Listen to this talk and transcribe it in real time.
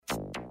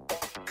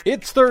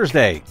It's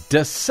Thursday,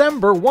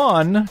 December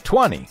 1,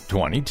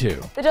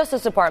 2022. The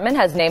Justice Department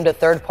has named a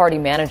third-party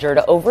manager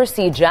to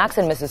oversee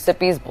Jackson,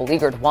 Mississippi's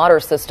beleaguered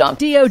water system.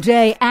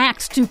 DOJ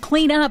acts to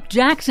clean up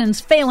Jackson's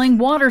failing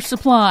water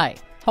supply.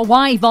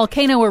 Hawaii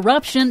volcano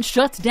eruption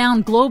shuts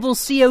down global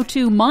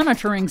CO2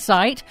 monitoring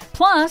site.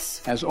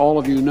 Plus, as all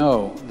of you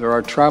know, there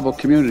are tribal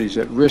communities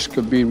at risk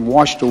of being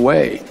washed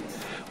away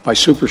by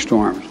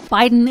superstorms.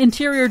 Biden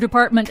Interior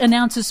Department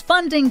announces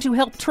funding to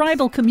help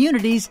tribal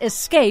communities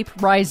escape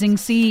rising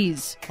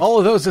seas. All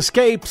of those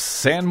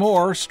escapes and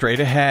more straight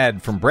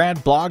ahead from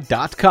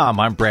BradBlog.com.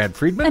 I'm Brad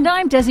Friedman. And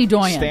I'm Desi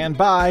Doyen. Stand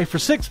by for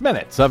 6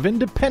 minutes of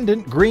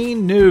independent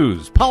green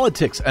news,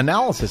 politics,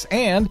 analysis,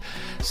 and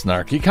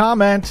snarky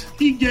comment.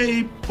 He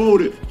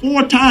voted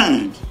four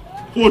times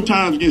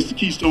against the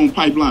Keystone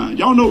Pipeline.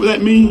 Y'all know what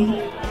that means?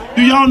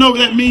 Do y'all know what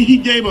that means? He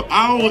gave up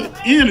our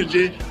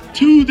energy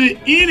to the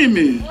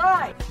enemies.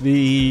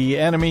 The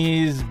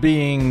enemies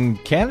being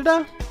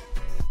Canada?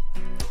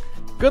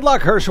 Good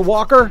luck, Herschel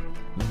Walker.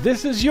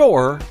 This is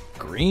your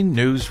Green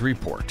News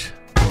Report.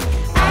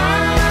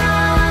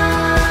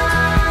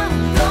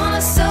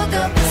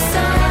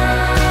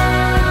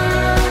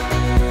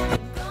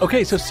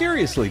 Okay, so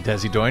seriously,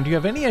 Desi Doyen, do you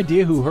have any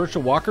idea who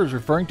Herschel Walker is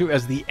referring to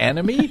as the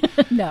enemy?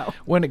 No.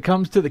 When it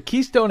comes to the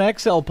Keystone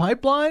XL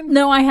pipeline?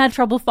 No, I had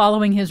trouble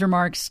following his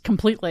remarks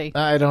completely.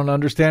 I don't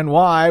understand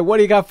why. What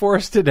do you got for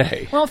us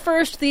today? Well,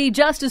 first, the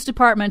Justice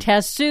Department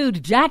has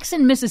sued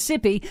Jackson,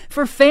 Mississippi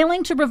for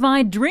failing to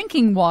provide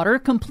drinking water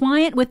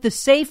compliant with the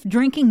Safe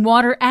Drinking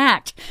Water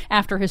Act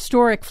after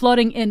historic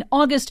flooding in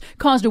August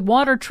caused a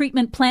water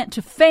treatment plant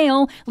to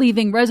fail,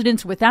 leaving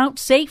residents without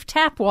safe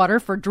tap water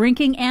for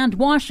drinking and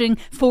washing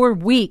for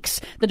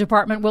weeks. The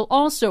department will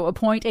also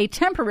appoint a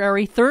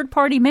temporary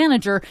third-party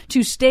manager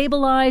to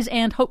stabilize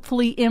and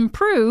hopefully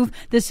improve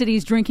the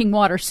city's drinking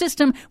water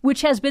system,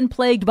 which has been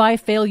plagued by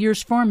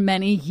failures for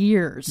many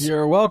years.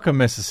 You're welcome,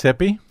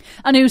 Mississippi.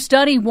 A new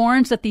study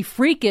warns that the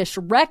freakish,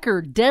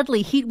 record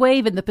deadly heat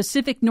wave in the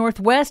Pacific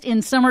Northwest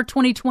in summer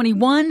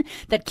 2021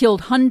 that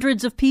killed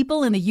hundreds of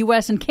people in the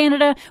U.S. and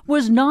Canada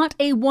was not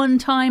a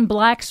one-time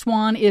black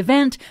swan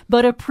event,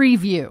 but a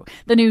preview.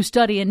 The new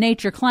study in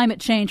Nature Climate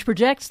Change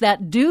projects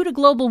that due to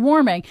global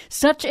warming,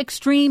 such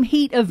extreme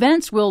heat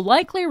events will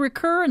likely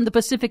recur in the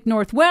Pacific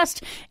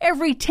Northwest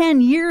every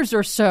 10 years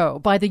or so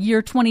by the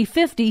year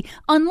 2050,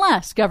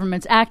 unless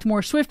governments act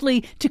more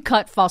swiftly to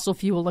cut fossil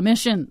fuel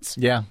emissions.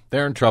 Yeah,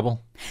 they're in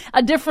trouble.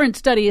 A different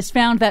study has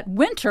found that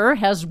winter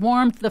has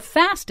warmed the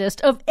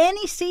fastest of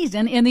any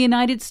season in the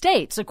United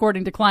States,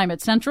 according to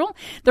Climate Central.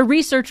 The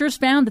researchers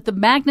found that the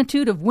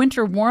magnitude of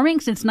winter warming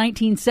since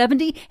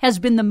 1970 has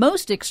been the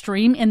most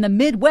extreme in the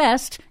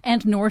Midwest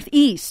and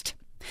Northeast.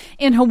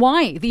 In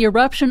Hawaii, the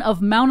eruption of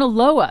Mauna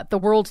Loa, the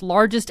world's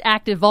largest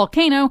active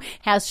volcano,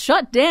 has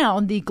shut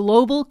down the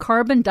global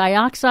carbon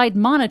dioxide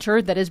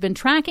monitor that has been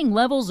tracking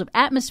levels of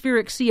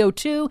atmospheric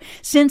CO2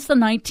 since the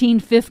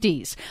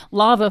 1950s.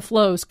 Lava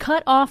flows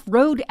cut off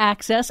road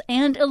access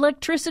and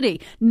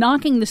electricity,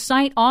 knocking the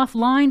site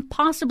offline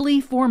possibly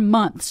for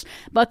months.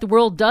 But the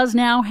world does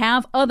now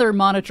have other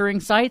monitoring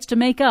sites to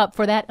make up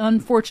for that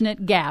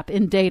unfortunate gap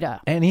in data.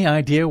 Any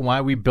idea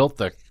why we built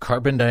the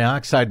carbon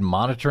dioxide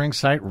monitoring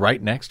site right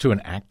next to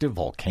an active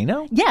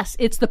volcano? Yes,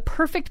 it's the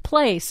perfect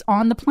place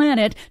on the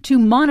planet to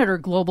monitor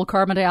global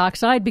carbon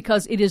dioxide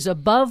because it is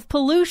above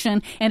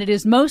pollution and it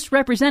is most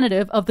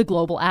representative of the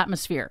global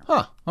atmosphere.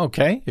 Huh.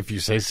 Okay, if you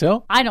say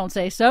so. I don't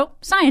say so.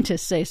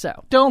 Scientists say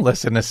so. Don't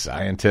listen to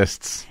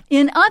scientists.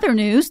 In other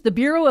news, the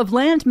Bureau of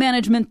Land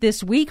Management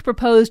this week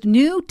proposed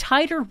new,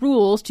 tighter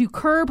rules to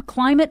curb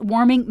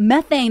climate-warming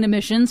methane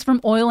emissions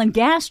from oil and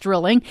gas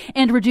drilling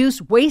and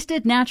reduce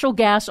wasted natural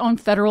gas on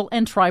federal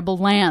and tribal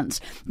lands.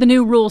 The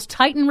new rules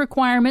tighten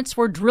requirements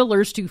for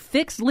drillers to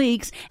fix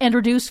leaks and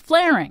reduce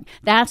flaring.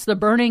 That's the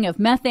burning of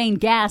methane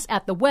gas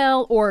at the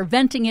well or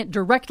venting it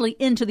directly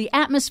into the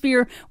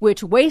atmosphere,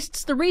 which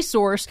wastes the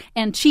resource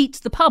and cheats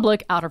the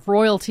public out of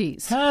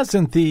royalties.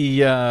 Hasn't the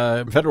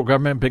federal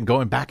government been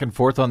going back and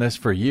forth on this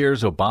for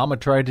years? Obama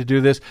tried to do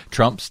this.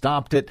 Trump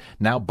stopped it.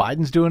 Now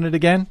Biden's doing it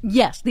again?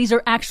 Yes, these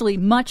are actually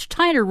much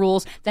tighter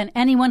rules than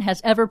anyone has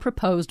ever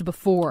proposed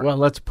before. Well,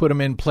 let's put them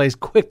in place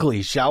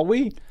quickly, shall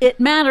we? It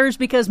matters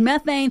because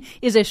methane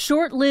is a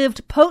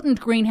short-lived,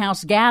 potent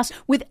greenhouse gas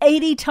with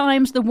 80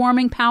 times the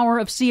warming power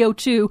of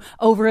CO2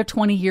 over a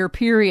 20-year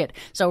period.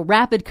 So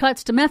rapid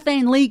cuts to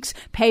methane leaks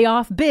pay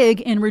off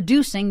big in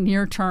reducing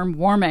near-term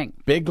warming.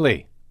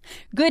 Bigly.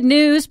 Good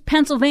news,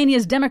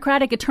 Pennsylvania's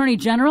Democratic Attorney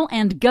General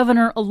and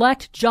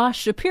Governor-elect Josh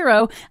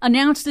Shapiro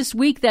announced this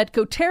week that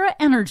Coterra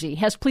Energy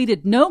has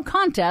pleaded no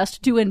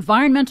contest to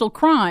environmental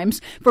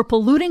crimes for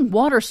polluting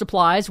water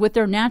supplies with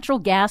their natural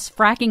gas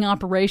fracking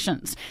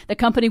operations. The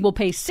company will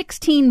pay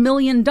 $16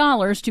 million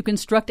to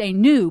construct a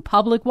new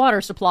public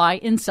water supply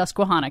in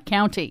Susquehanna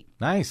County.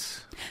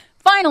 Nice.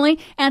 Finally,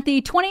 at the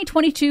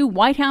 2022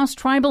 White House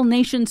Tribal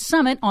Nations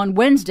Summit on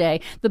Wednesday,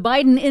 the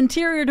Biden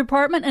Interior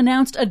Department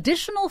announced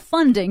additional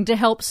funding to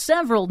help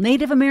several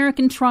Native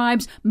American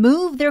tribes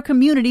move their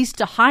communities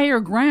to higher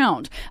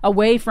ground,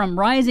 away from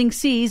rising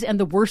seas and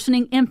the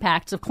worsening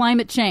impacts of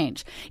climate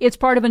change. It's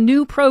part of a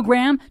new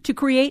program to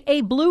create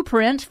a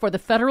blueprint for the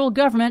federal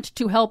government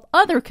to help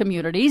other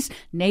communities,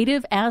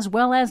 Native as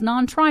well as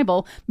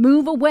non-tribal,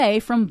 move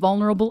away from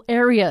vulnerable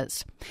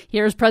areas.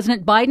 Here's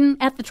President Biden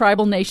at the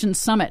Tribal Nations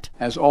Summit.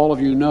 As all of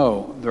you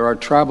know, there are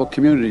tribal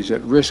communities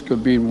at risk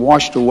of being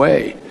washed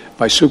away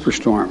by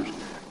superstorms,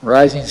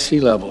 rising sea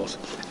levels,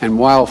 and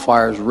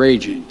wildfires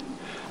raging.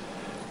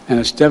 And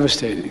it's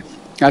devastating.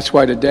 That's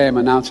why today I'm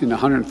announcing a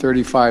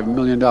 $135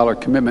 million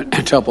commitment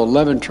to help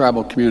 11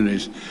 tribal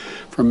communities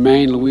from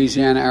Maine,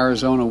 Louisiana,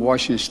 Arizona,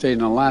 Washington State,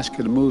 and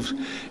Alaska to move,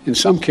 in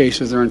some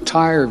cases, their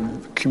entire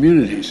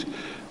communities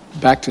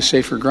back to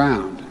safer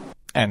ground.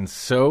 And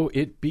so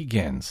it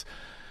begins.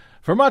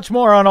 For much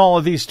more on all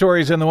of these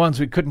stories and the ones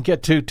we couldn't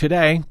get to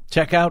today,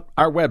 check out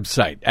our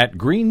website at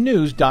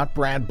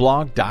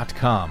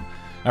greennews.bradblog.com.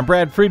 I'm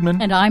Brad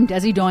Friedman. And I'm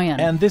Desi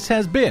Doyen. And this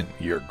has been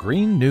your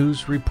Green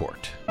News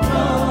Report.